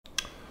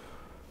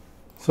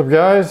What's up,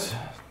 guys?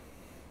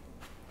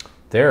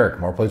 Derek,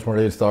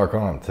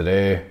 moreplates.com.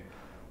 Today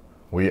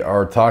we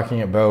are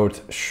talking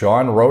about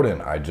Shawn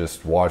Rhoden. I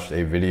just watched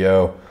a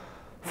video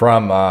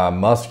from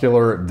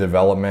Muscular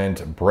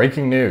Development.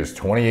 Breaking news,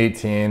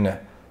 2018,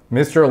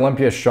 Mr.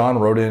 Olympia Shawn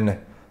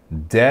Rhoden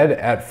dead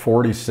at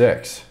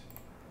 46.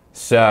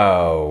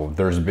 So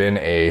there's been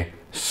a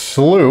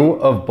slew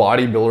of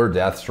bodybuilder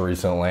deaths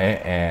recently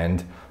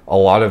and a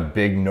lot of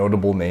big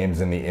notable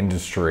names in the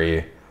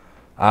industry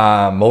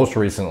most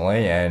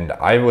recently, and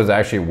I was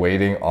actually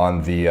waiting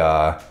on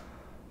the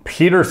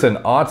Peterson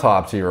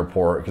autopsy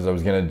report because I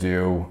was going to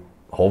do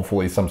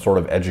hopefully some sort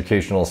of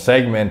educational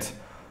segment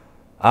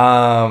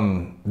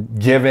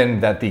given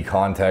that the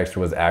context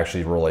was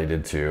actually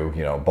related to,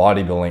 you know,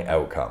 bodybuilding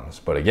outcomes.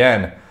 But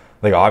again,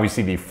 like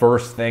obviously the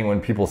first thing when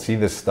people see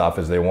this stuff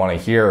is they want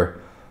to hear,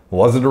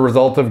 was it a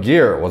result of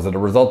gear? Was it a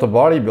result of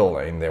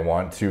bodybuilding? They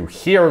want to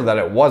hear that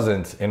it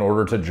wasn't in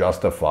order to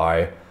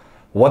justify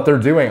what they're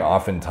doing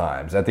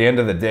oftentimes. At the end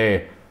of the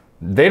day,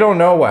 they don't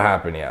know what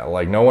happened yet.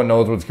 Like, no one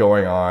knows what's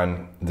going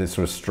on. This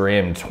was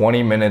streamed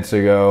 20 minutes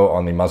ago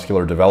on the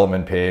Muscular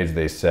Development page.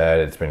 They said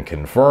it's been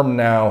confirmed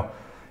now.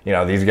 You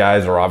know, these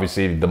guys are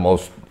obviously the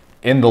most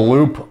in the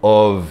loop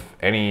of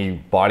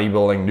any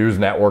bodybuilding news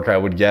network, I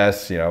would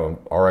guess. You know,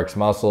 RX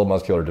Muscle,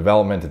 Muscular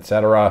Development,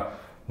 etc.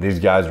 These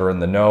guys are in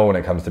the know when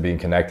it comes to being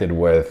connected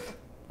with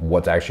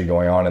what's actually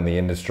going on in the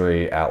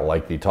industry at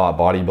like the top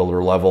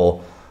bodybuilder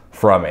level,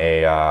 from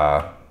a,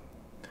 I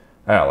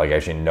don't know, like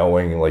actually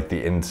knowing like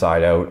the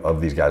inside out of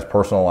these guys'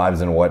 personal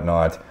lives and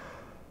whatnot.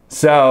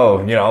 So,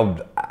 you know,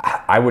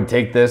 I would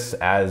take this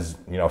as,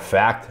 you know,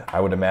 fact,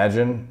 I would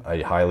imagine.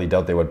 I highly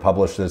doubt they would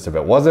publish this if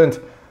it wasn't.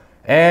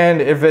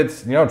 And if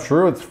it's, you know,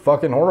 true, it's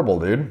fucking horrible,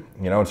 dude.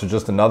 You know, it's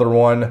just another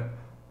one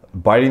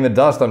biting the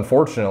dust,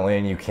 unfortunately,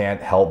 and you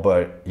can't help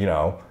but, you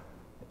know,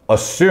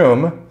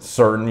 assume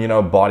certain, you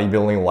know,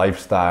 bodybuilding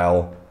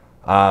lifestyle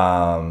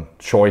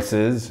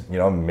choices, you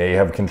know, may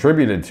have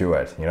contributed to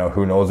it. You know,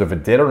 who knows if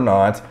it did or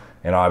not.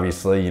 And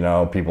obviously, you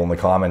know, people in the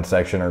comment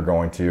section are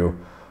going to,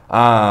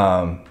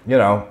 you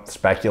know,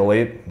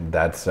 speculate.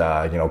 That's,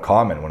 you know,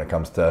 common when it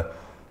comes to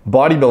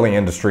bodybuilding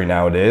industry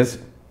nowadays.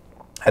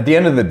 At the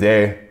end of the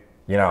day,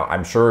 you know,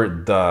 I'm sure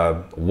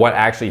what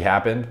actually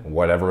happened,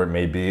 whatever it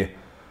may be,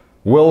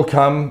 will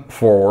come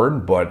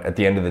forward. But at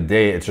the end of the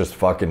day, it's just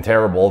fucking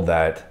terrible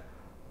that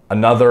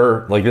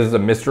another, like, this is a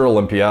Mr.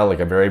 Olympia, like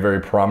a very, very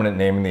prominent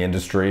name in the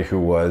industry who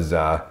was, you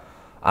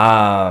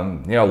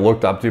know,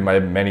 looked up to by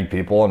many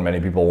people, and many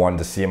people wanted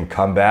to see him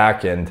come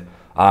back and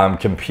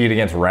compete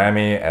against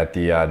Ramy at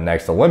the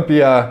next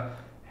Olympia.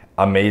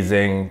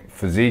 Amazing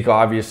physique,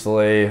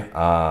 obviously,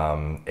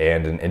 and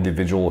an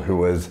individual who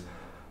was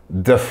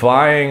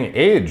defying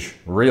age,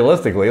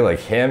 realistically. Like,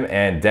 him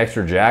and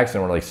Dexter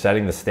Jackson were like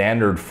setting the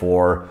standard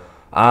for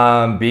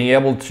being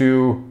able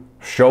to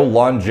show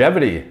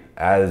longevity.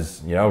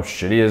 As, you know,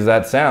 shitty as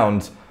that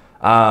sounds,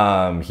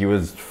 he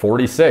was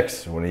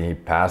 46 when he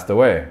passed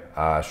away,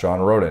 Shawn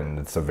Rhoden.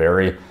 It's a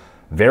very,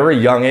 very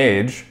young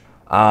age,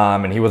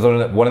 and he was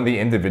one of the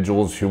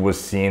individuals who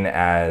was seen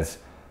as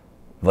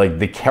like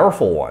the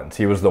careful ones.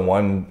 He was the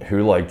one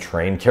who like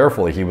trained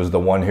carefully. He was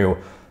the one who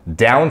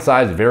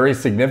downsized very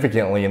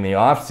significantly in the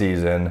off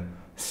season,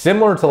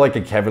 similar to like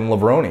a Kevin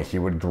Levrone. He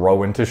would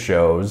grow into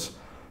shows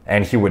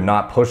and he would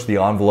not push the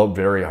envelope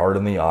very hard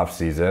in the off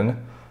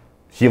season.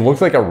 He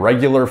looked like a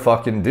regular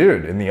fucking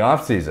dude in the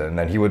off season, and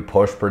then he would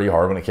push pretty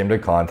hard when it came to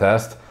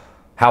contest.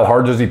 How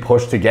hard does he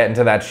push to get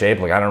into that shape?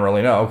 Like, I don't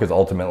really know, because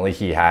ultimately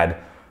he had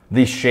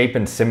the shape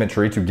and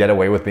symmetry to get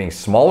away with being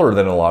smaller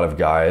than a lot of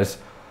guys.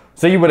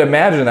 So you would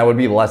imagine that would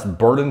be less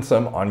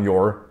burdensome on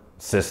your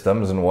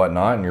systems and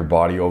whatnot and your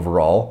body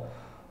overall.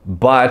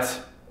 But,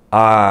 you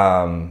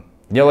know,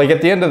 like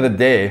at the end of the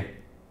day,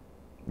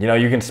 you know,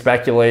 you can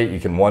speculate, you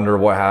can wonder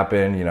what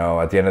happened. You know,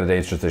 at the end of the day,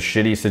 it's just a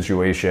shitty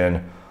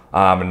situation.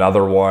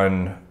 Another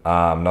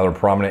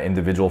prominent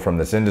individual from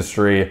this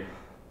industry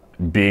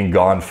being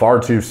gone far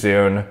too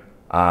soon.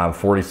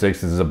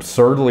 46 is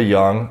absurdly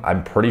young.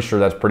 I'm pretty sure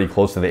that's pretty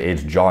close to the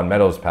age John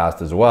Meadows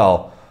passed as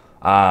well.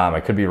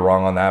 I could be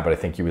wrong on that, but I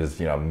think he was,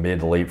 you know,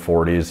 mid-late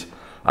 40s.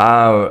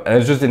 And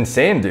it's just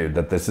insane, dude,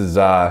 that this is,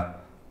 there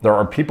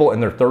are people in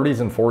their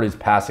 30s and 40s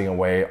passing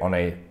away on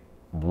a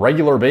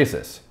regular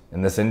basis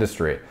in this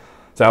industry.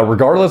 So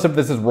regardless if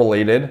this is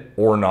related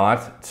or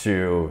not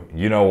to,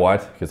 you know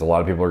what, because a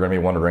lot of people are going to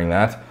be wondering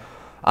that,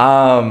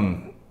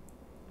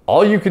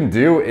 all you can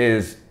do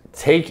is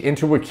take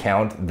into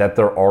account that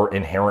there are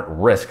inherent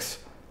risks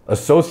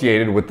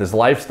associated with this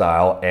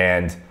lifestyle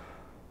and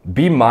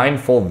be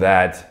mindful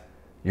that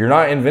you're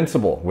not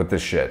invincible with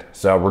this shit.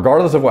 So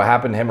regardless of what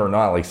happened to him or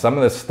not, like some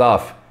of this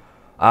stuff,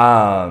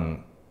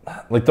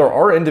 like there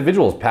are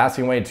individuals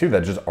passing away too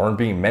that just aren't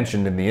being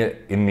mentioned in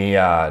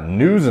the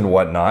news and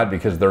whatnot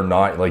because they're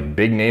not like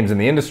big names in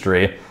the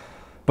industry.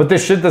 But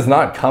this shit does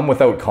not come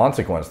without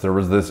consequence. There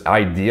was this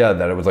idea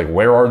that it was like,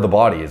 where are the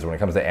bodies when it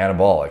comes to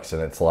anabolics?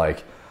 And it's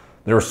like,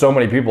 there were so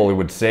many people who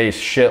would say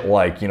shit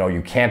like, you know,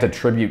 you can't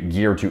attribute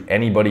gear to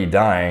anybody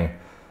dying.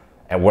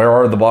 And where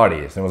are the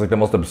bodies? And it was like the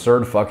most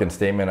absurd fucking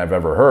statement I've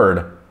ever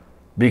heard,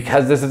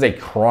 because this is a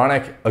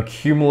chronic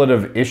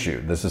accumulative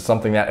issue. This is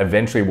something that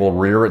eventually will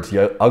rear its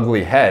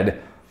ugly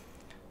head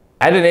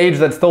at an age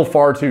that's still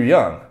far too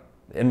young.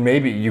 And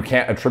maybe you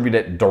can't attribute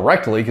it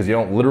directly because you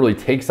don't literally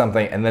take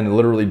something and then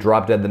literally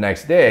drop dead the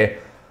next day.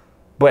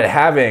 But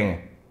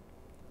having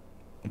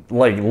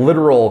like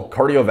literal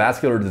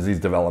cardiovascular disease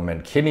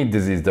development, kidney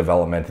disease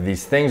development,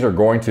 these things are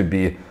going to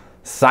be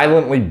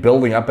silently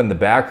building up in the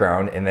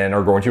background and then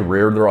are going to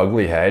rear their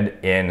ugly head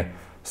in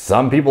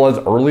some people as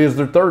early as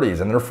their 30s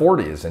and their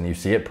 40s. And you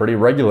see it pretty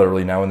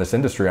regularly now in this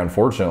industry,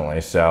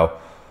 unfortunately. So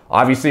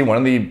obviously one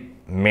of the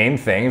main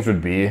things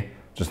would be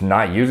just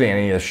not using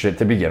any of this shit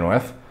to begin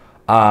with.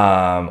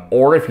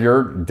 Or if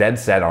you're dead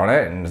set on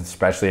it, and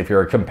especially if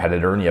you're a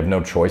competitor and you have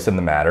no choice in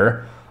the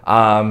matter,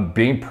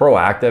 being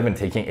proactive and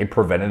taking a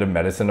preventative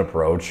medicine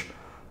approach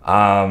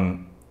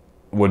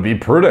would be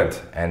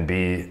prudent and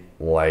be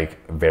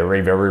like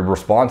very, very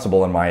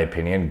responsible, in my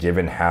opinion,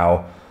 given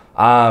how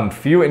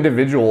few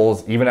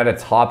individuals, even at a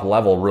top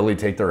level, really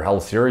take their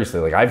health seriously.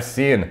 Like, I've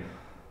seen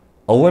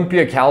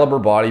Olympia caliber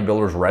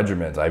bodybuilders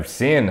regimens. I've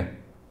seen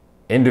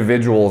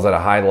individuals at a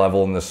high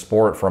level in the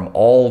sport from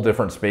all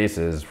different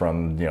spaces,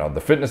 from, you know,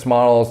 the fitness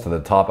models to the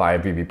top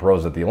IFBB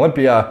pros at the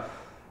Olympia.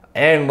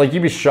 And like,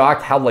 you'd be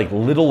shocked how like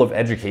little of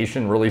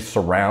education really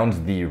surrounds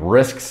the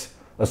risks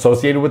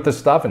associated with this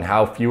stuff, and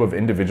how few of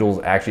individuals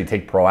actually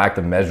take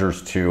proactive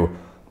measures to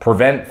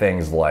prevent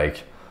things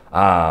like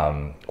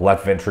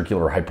left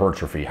ventricular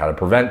hypertrophy, how to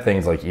prevent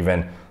things like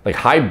even like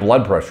high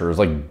blood pressure is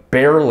like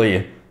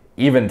barely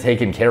even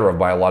taken care of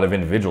by a lot of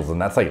individuals.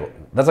 And that's like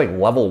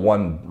level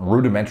 1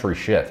 rudimentary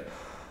shit.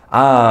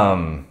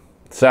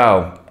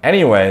 So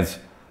anyways,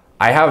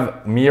 I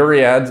have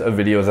myriads of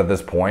videos at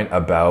this point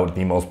about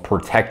the most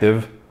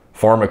protective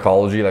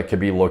pharmacology that could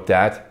be looked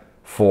at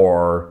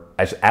for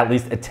at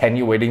least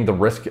attenuating the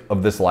risk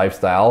of this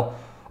lifestyle.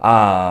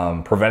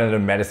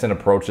 Preventative medicine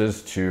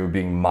approaches to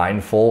being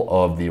mindful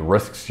of the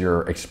risks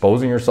you're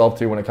exposing yourself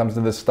to when it comes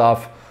to this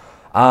stuff.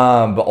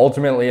 But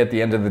ultimately, at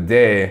the end of the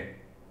day,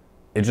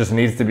 it just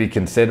needs to be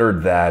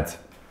considered that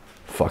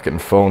fucking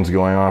phone's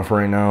going off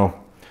right now.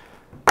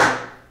 I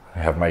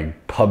have my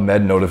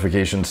PubMed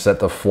notifications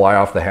set to fly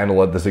off the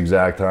handle at this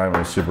exact time.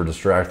 It's super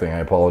distracting. I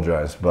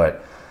apologize.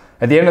 But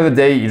at the end of the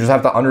day, you just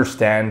have to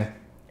understand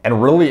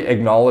and really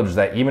acknowledge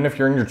that even if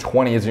you're in your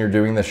 20s and you're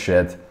doing this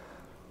shit,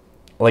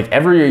 like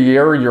every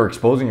year you're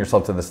exposing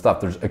yourself to this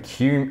stuff, there's a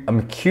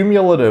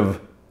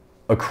cumulative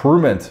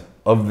accruement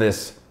of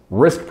this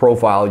risk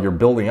profile you're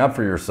building up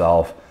for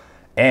yourself.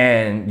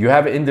 And you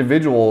have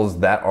individuals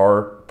that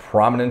are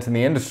prominent in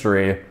the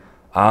industry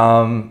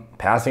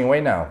passing away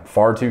now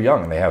far too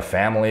young. And they have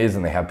families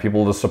and they have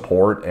people to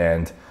support.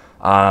 And,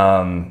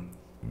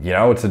 you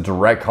know, it's a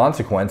direct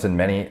consequence in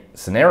many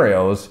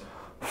scenarios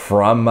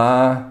from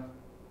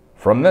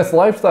this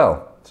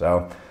lifestyle.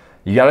 So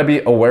you got to be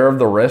aware of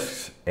the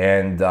risks.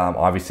 And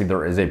obviously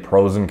there is a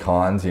pros and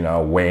cons, you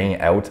know, weighing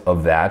out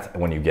of that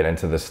when you get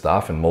into this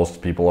stuff. And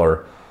most people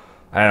are,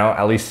 I don't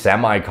know, at least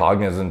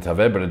semi-cognizant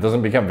of it, but it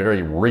doesn't become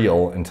very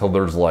real until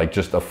there's like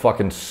just a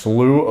fucking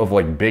slew of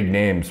like big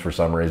names for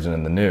some reason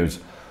in the news.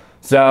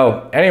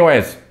 So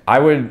anyways, I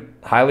would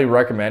highly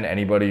recommend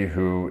anybody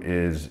who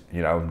is,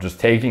 you know, just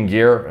taking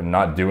gear and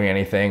not doing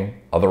anything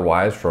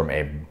otherwise from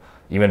a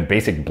even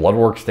basic blood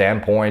work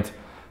standpoint,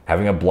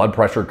 having a blood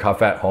pressure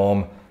cuff at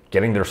home,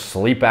 getting their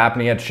sleep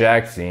apnea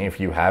checked, seeing if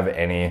you have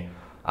any,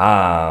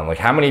 like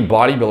how many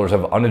bodybuilders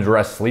have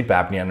unaddressed sleep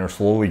apnea and they're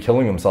slowly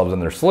killing themselves in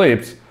their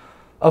sleeps.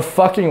 A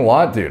fucking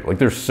lot, dude. Like,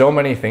 there's so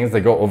many things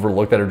that go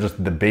overlooked that are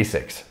just the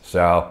basics.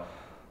 So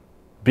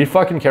be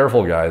fucking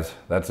careful, guys.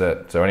 That's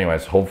it. So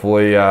anyways,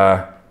 hopefully,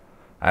 I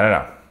don't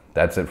know.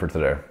 That's it for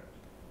today.